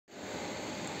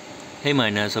Hey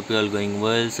miners, hope you all going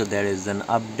well. So there is an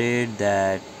update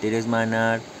that today's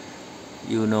miner,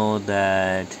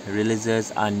 that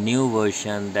releases a new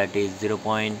version that is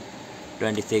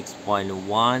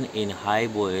 0.26.1 in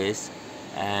HIVEOS,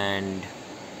 and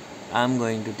I'm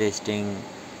going to testing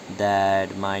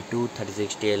that my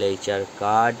 236 LHR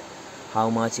card,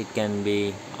 how much it can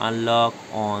be unlocked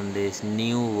on this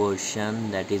new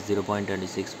version that is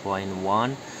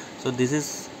 0.26.1. So this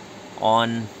is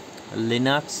on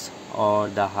Linux or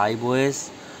the HIVEOS,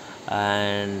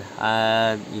 and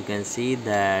you can see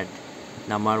that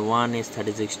number one is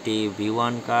 3060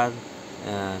 V1 card,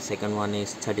 second one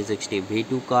is 3060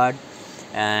 V2 card,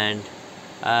 and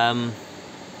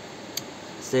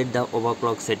set the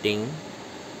overclock setting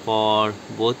for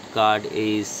both card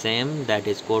is same, that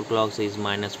is core clocks is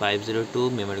 -502,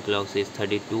 memory clocks is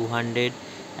 3200,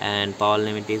 and power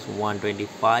limit is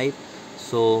 125.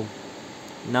 So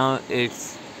now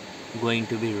it's going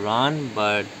to be run,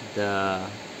 but the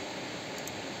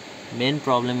main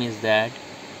problem is that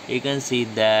you can see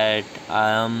that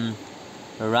I am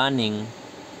running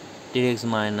TX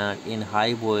miner in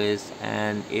HIVEOS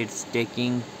and it's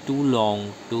taking too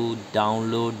long to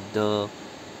download the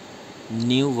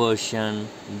new version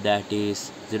that is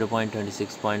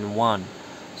 0.26.1.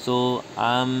 so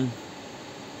I'm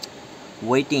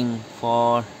waiting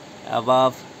for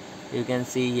above, you can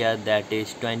see here that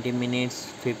is 20 minutes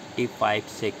 55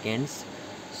 seconds.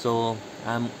 So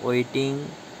I'm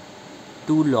waiting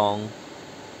too long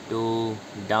to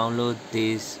download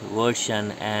this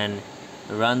version and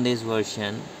run this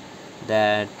version,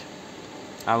 that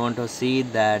I want to see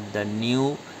that the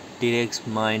new TX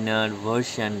miner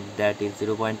version that is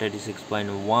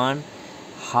 0.36.1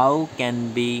 how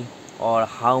can be or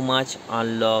how much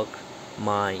unlock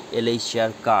my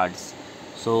LHR cards.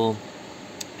 So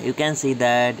you can see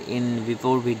that in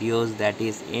before videos, that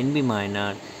is NB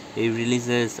miner, it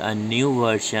releases a new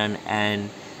version,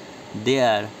 and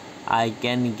there I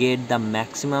can get the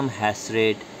maximum hash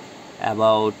rate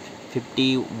about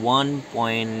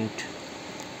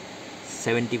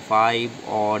 51.75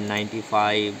 or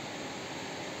 95.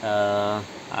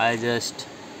 I just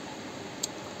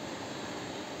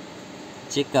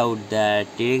check out that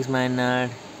TX miner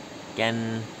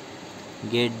can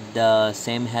get the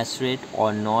same hash rate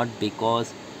or not,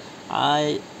 because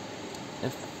I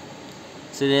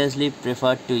seriously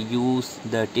prefer to use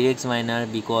the TX miner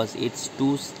because it's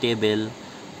too stable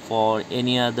for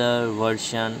any other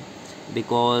version,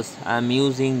 because I'm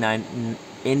using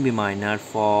NB miner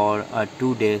for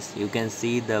 2 days. You can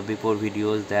see the before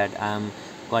videos that I'm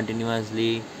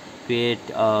continuously create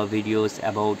videos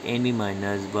about NB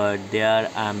miners, but there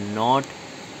I'm not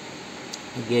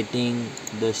getting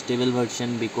the stable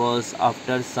version, because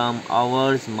after some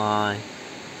hours my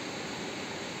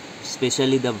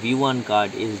especially the V1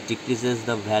 card is decreases,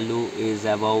 the value is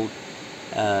about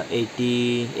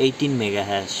 18 mega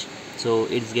hash, so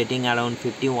it's getting around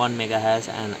 51 mega hash,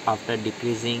 and after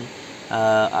decreasing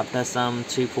after some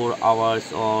 3-4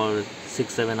 hours or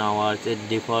 6-7 hours, it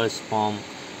differs from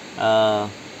the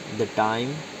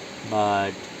time,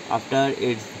 but after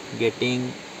it's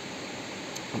getting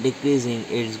decreasing,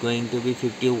 it's going to be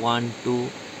 51 to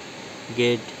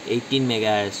get 18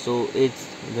 megahertz. So it's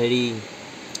very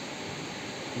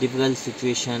difficult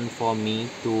situation for me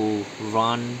to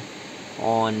run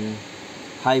on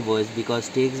HIVEOS, because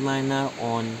TX miner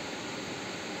on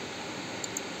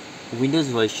Windows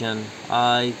version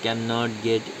I cannot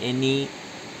get any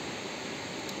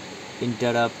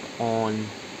interrupt on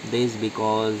this,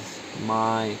 because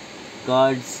my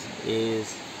cards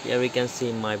is, here we can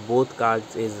see my both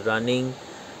cards is running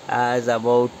as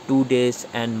about 2 days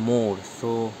and more.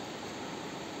 So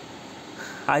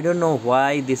I don't know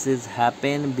why this is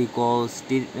happened, because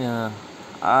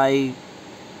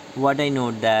what I know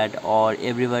that, or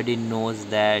everybody knows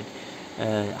that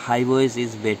HIVEOS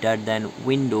is better than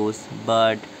Windows,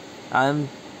 but I'm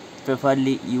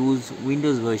preferably use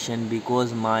Windows version,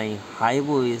 because my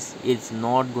HIVEOS is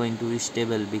not going to be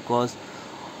stable, because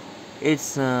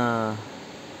it's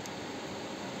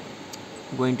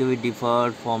going to be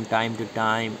differed from time to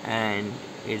time, and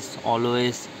it's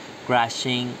always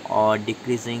crashing or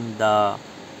decreasing the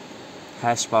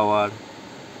hash power.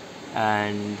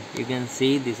 And you can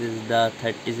see this is the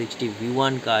 3060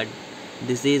 V1 card,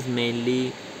 this is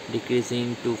mainly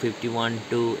decreasing to 51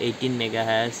 to 18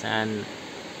 megahertz, and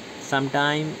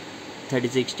sometime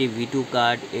 3060 V2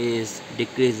 card is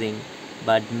decreasing,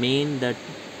 but main that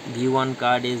V1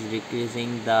 card is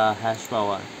decreasing the hash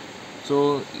power.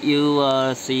 So you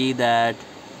see that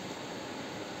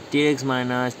TX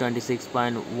minus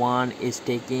 26.1 is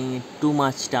taking too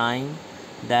much time,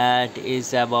 that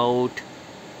is about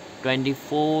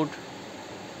 24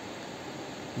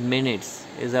 minutes,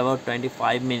 is about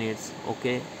 25 minutes.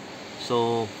 Okay,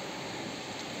 so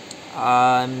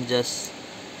I'm just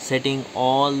setting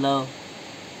all the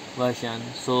version.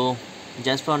 So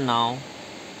just for now,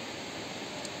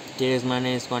 TRX Miner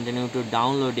is continue to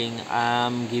downloading.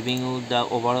 I'm giving you the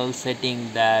overall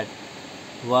setting, that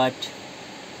what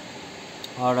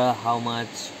or how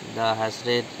much the hash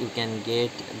rate you can get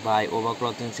by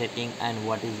overclocking setting, and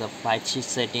what is the flight sheet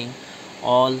setting,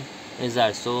 all is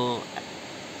there. So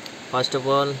first of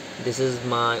all, this is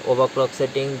my overclock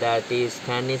setting, that is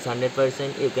fan is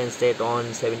 100%, you can set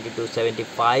on 70 to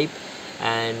 75,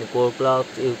 and core clock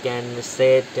you can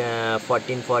set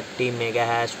 1440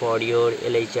 megahash for your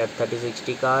LHR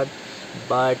 3060 card.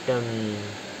 But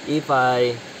if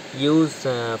I use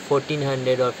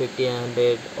 1400 or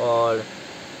 1500 or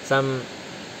some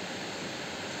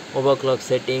overclock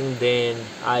setting, then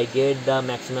I get the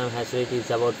maximum hash rate is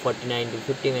about 49 to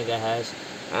 50 megahash,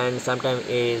 and sometimes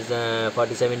is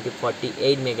 47 to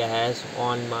 48 megahash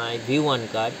on my V1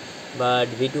 card. But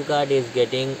V2 card is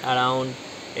getting around,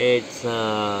 it's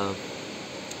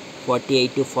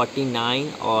 48 to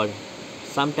 49, or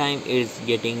sometime it's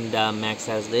getting the max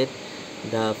hash rate,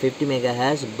 the 50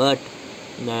 megahash. But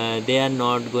they are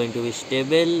not going to be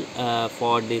stable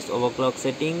for this overclock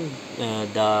setting.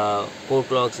 The core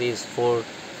clocks is for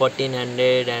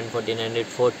 1400 and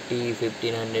 1440,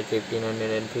 1500,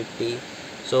 1550.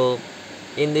 So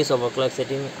in this overclock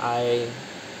setting,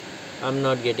 I'm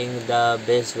not getting the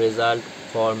best result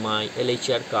for my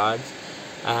LHR cards.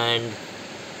 And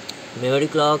memory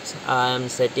clocks, I am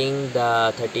setting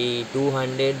the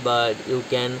 3200, but you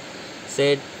can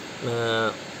set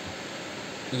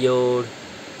your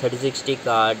 3060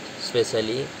 card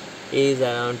especially is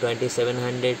around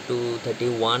 2700 to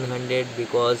 3100,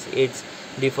 because it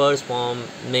differs from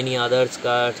many other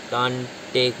cards, can't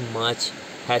take much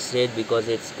hash rate because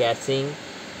it's caching.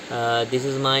 This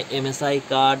is my MSI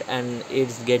card, and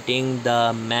it's getting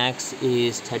the max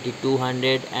is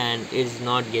 3200, and it's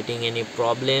not getting any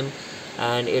problem,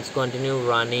 and it's continue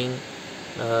running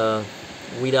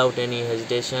without any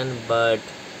hesitation. But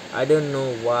I don't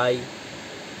know why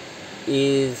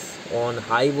is on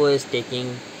HIVEOS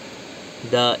taking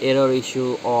the error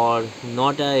issue, or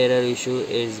not a error issue,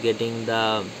 is getting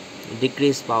the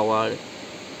decreased power.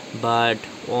 But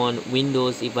on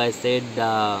Windows, if I set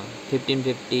the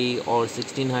 1550 or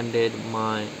 1600,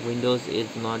 my Windows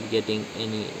is not getting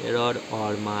any error,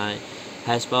 or my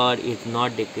hash power is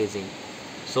not decreasing.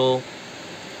 So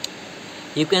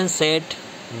you can set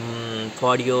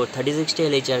for your 3060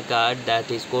 LHR card,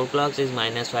 that is core clocks is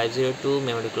 -502,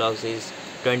 memory clocks is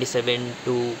 27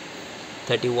 to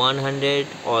 3100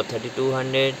 or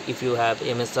 3200 if you have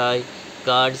MSI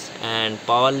cards, and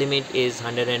power limit is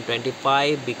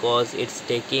 125, because it's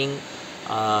taking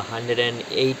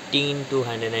 118 to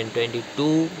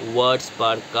 122 watts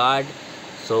per card.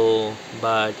 So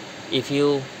but if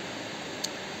you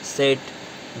set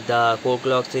the core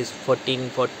clocks is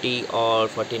 1440 or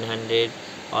 1400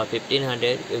 or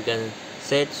 1500, you can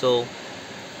set. So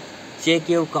check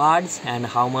your cards and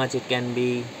how much it can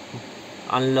be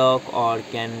unlock or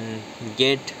can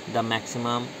get the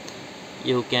maximum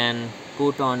you can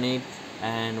put on it.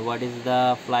 And what is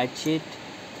the flight sheet?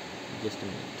 Just a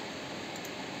minute.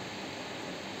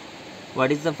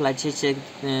 What is the flight sheet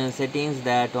settings?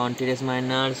 That on TRX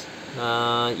Miners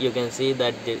you can see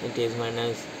that TRX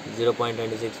Miners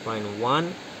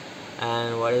 0.26.1.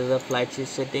 and what is the flight sheet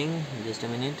setting? Just a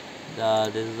minute.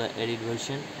 This is the edit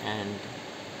version, and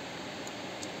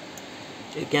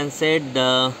you can set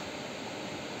the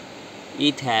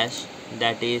ETH hash,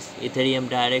 that is Ethereum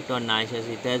Direct or NiceHash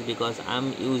ETH hash, because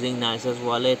I'm using NiceHash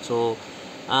wallet, so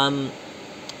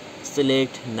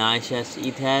select NiceHash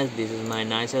ETH hash. This is my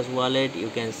NiceHash wallet. You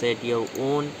can set your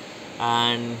own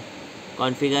and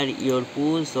configure your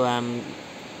pool. So I'm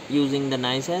using the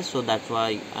NiceHash, so that's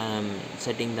why I'm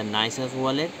setting the NiceHash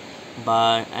wallet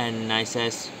and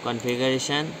NiceHash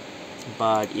configuration.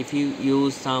 But if you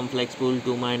use some Flexpool,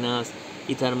 2Miners,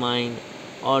 Ethermine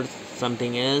or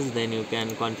something else, then you can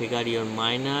configure your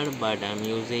miner. But I'm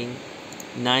using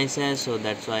NiceHash, so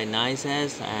that's why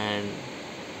NiceHash. And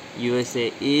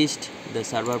USA East, the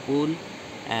server pool,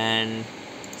 and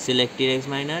select TRX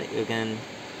Miner. You can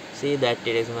see that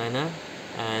TRX Miner,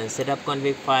 and setup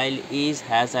config file is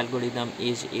hash algorithm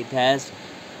is ETH hash,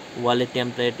 wallet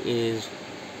template is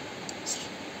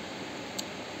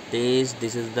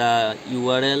this is the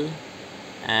URL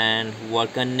and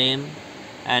worker name,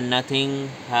 and nothing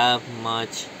have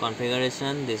much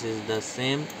configuration. This is the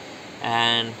same.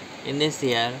 And in this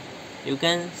here you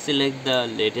can select the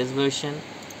latest version,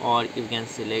 or you can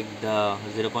select the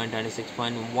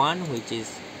 0.26.1 which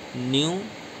is new,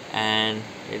 and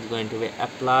it's going to be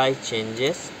apply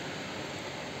changes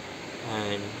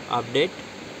and update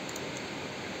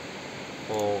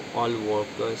for all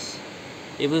workers.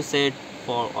 If you set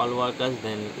for all workers,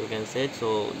 then you can set.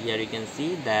 So here you can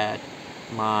see that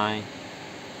my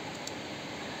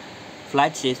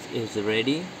flight sheet is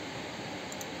ready,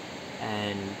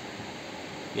 and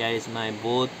here is my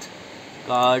both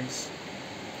cards,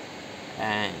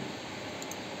 and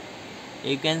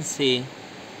you can see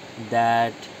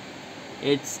that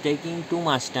it's taking too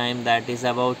much time, that is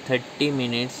about 30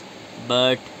 minutes,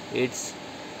 but it's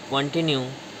continue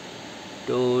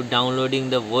to downloading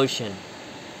the version.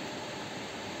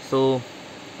 So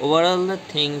overall the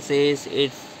thing says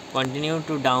it's continue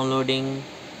to downloading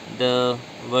the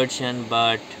version,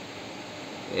 but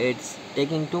it's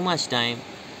taking too much time,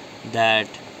 that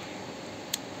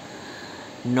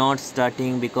not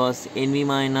starting, because NV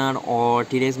miner or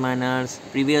TRX miners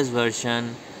previous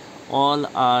version all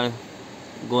are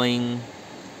going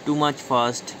too much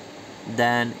fast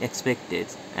than expected,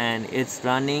 and it's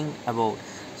running about.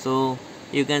 So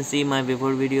you can see my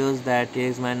before videos that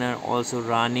TRX miner also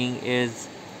running is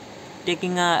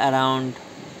taking around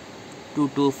 2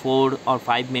 to 4 or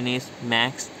 5 minutes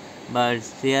max, but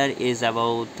here is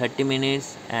about 30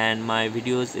 minutes and my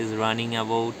videos is running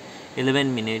about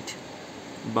 11 minutes,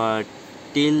 but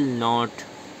still not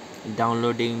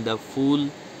downloading the full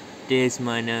TRX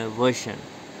miner version.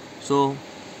 So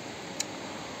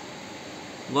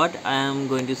what I am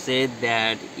going to say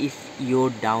that if your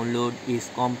download is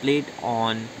complete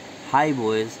on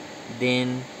HIVEOS,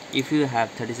 then if you have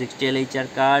 3060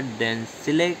 LHR card, then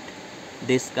select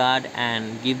this card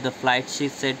and give the flight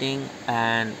sheet setting,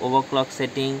 and overclock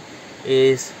setting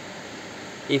is,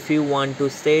 if you want to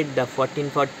set the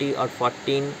 1440 or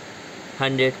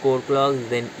 1400 core clocks,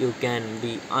 then you can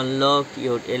be unlock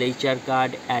your LHR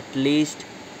card at least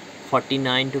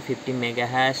 49 to 50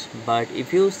 megahash. But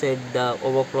if you set the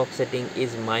overclock setting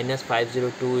is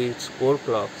 -502 its core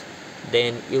clocks,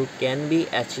 then you can be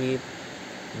achieve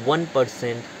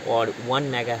 1% or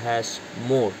 1 megahash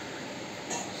more.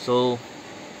 So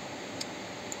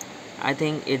I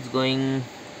think it's going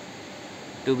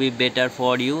to be better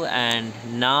for you, and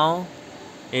now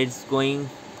it's going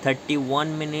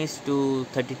 31 minutes to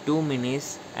 32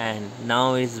 minutes, and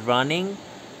now is running,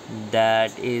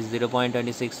 that is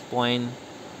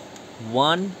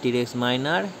 0.26.1 TRX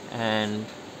miner, and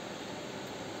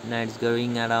now it's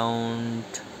going around.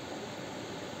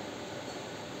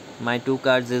 My two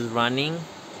cards is running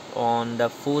on the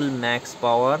full max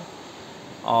power,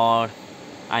 or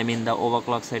I mean the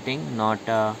overclock setting, not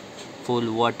full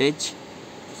wattage.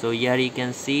 So here you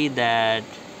can see that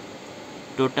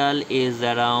total is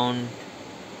around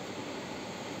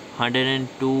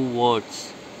 102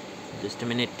 watts. Just a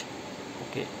minute.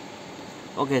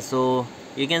 Okay, so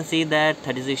you can see that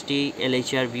 3060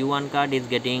 LHR V1 card is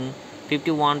getting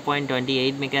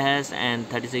 51.28 megahertz, and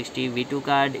 3060 V2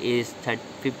 card is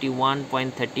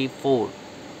 51.34.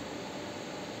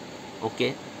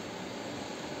 okay,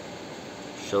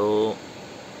 so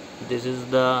this is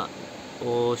the,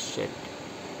 oh shit,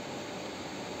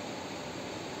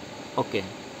 okay,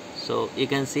 so you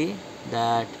can see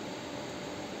that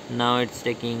now it's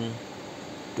taking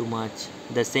too much,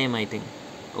 the same I think.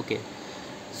 Okay,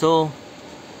 so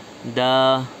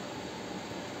the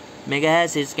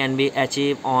megahash it can be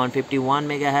achieved on 51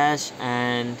 megahash,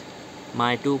 and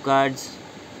my two cards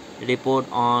report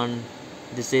on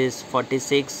this is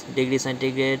 46 degrees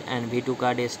centigrade, and V2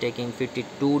 card is taking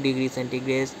 52 degrees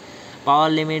centigrade. Power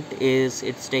limit is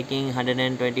it's taking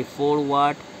 124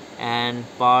 watt, and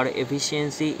power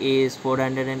efficiency is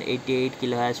 488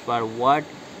 kilohertz per watt,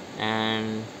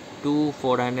 and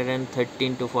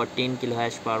 413 to 14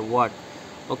 kilohertz per watt.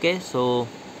 Okay, so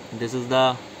this is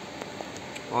the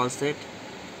all set.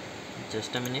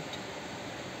 Just a minute.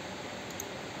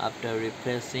 After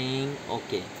refreshing,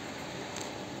 okay,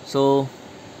 so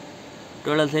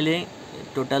total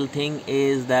thing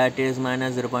is that is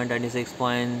minus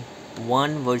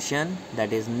 0.26.1 version,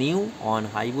 that is new on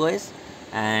HIVEOS,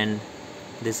 and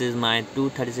this is my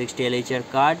 3060 LHR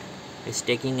card. It's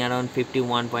taking around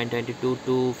 51.22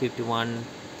 to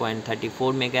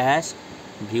 51.34 megahash.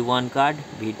 V1 card,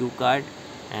 V2 card,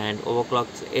 and overclock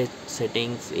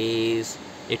settings is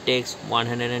it takes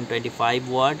 125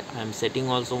 watt. I'm setting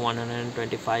also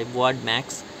 125 watt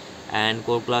max, and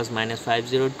core clocks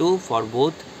 -502 for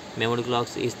both. Memory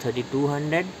clocks is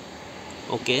 3200.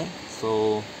 okay,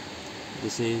 so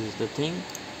this is the thing,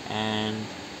 and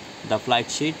the flight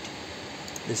sheet,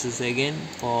 this is again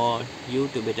for you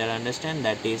to better understand,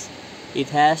 that is it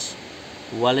has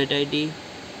wallet ID,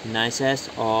 NiceHash,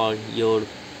 or your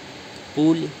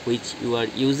pool which you are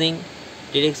using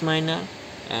TRX miner,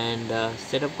 and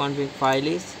setup config file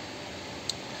is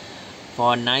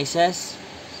for NiceHash.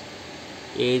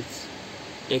 It's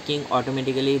taking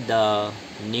automatically the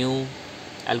new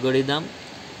algorithm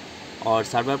or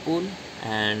server pool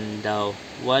and the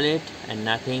wallet, and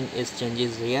nothing is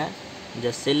changes here.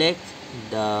 Just select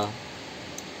the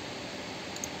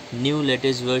new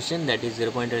latest version, that is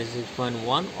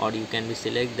 0.26.1, or you can be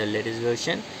select the latest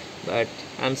version, but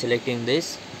I'm selecting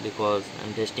this because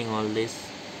I'm testing all this.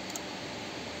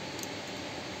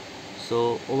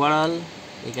 So overall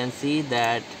you can see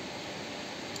that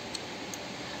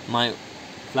my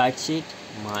flight sheet,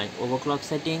 my overclock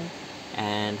setting,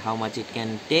 and how much it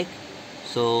can take.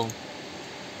 So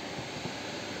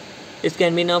it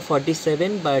can be now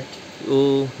 47, but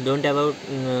you don't have a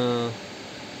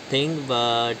thing,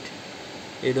 but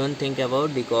you don't think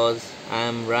about, because I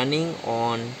am running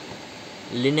on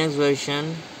Linux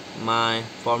version.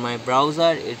 For my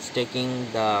browser it's taking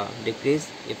the decrease.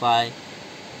 If I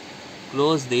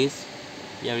close this,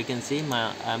 here you can see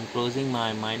I'm closing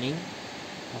my my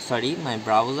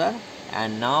browser,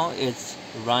 and now it's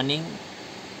running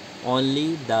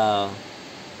only the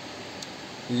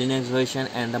Linux version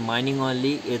and the mining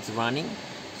only it's running.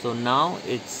 So now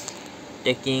it's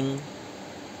taking,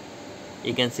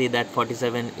 you can see that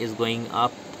 47 is going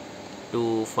up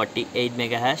to 48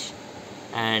 mega hash,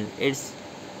 and it's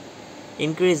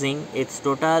increasing. Its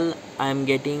total I'm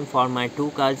getting for my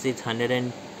two cards, it's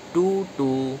 102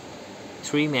 to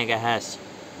 3 mega hash,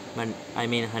 but I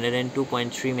mean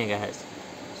 102.3 mega hash.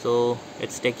 So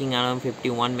it's taking around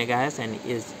 51 mega hash and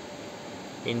is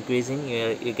increasing.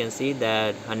 Here you can see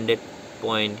that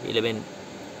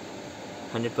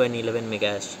 100.11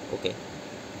 mega hash.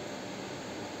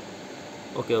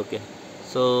 Okay,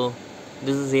 so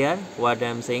this is here what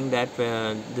I'm saying, that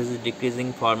this is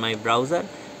decreasing for my browser,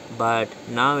 but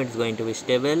now it's going to be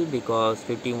stable, because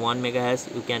 51 mega hash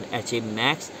you can achieve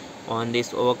max on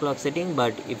this overclock setting.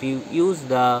 But if you use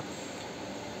the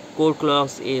core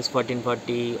clock is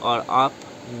 1440 or up,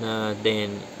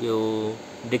 then you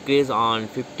decrease on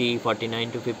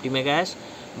 49 to 50 mega hash.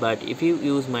 But if you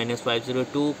use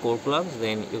 -502 core clocks,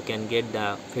 then you can get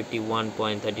the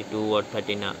 51.32 or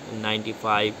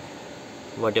 3095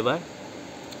 whatever.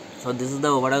 So this is the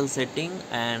overall setting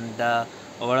and the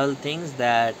overall things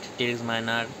that TRX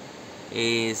miner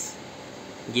is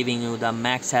giving you the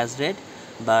max hash rate.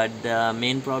 But the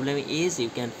main problem is you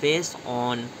can face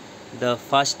on the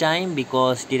first time,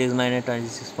 because TRX miner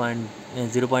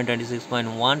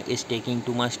 0.26.1 is taking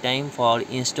too much time for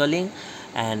installing,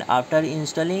 and after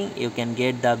installing you can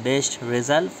get the best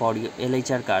result for your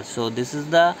LHR card. So this is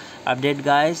the update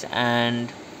guys,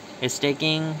 and it's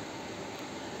taking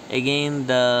again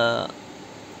the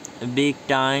big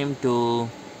time to,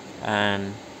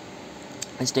 and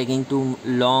it's taking too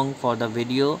long for the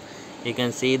video. You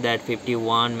can see that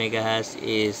 51 mega hash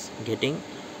is getting.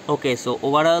 Okay, so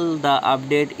overall the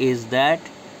update is that,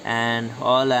 and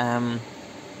all I am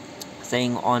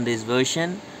saying on this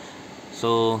version.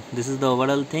 So this is the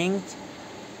overall thing.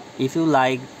 If you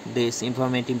like this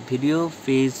informative video,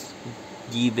 please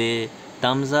give a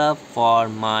thumbs up for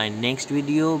my next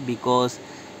video, because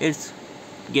it's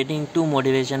getting too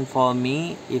motivation for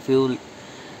me. If you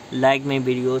like my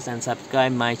videos and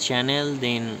subscribe my channel,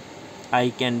 then I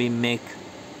can be make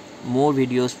more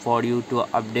videos for you to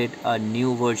update a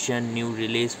new version, new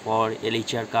release for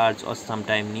LHR cards or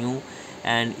sometime new.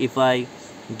 And if I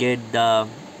get the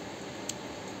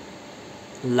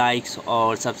likes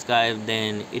or subscribe,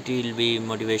 then it will be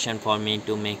motivation for me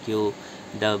to make you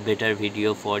the better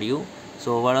video for you.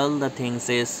 So overall the things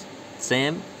is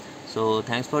same. So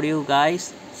thanks for you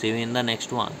guys, see you in the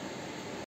next one.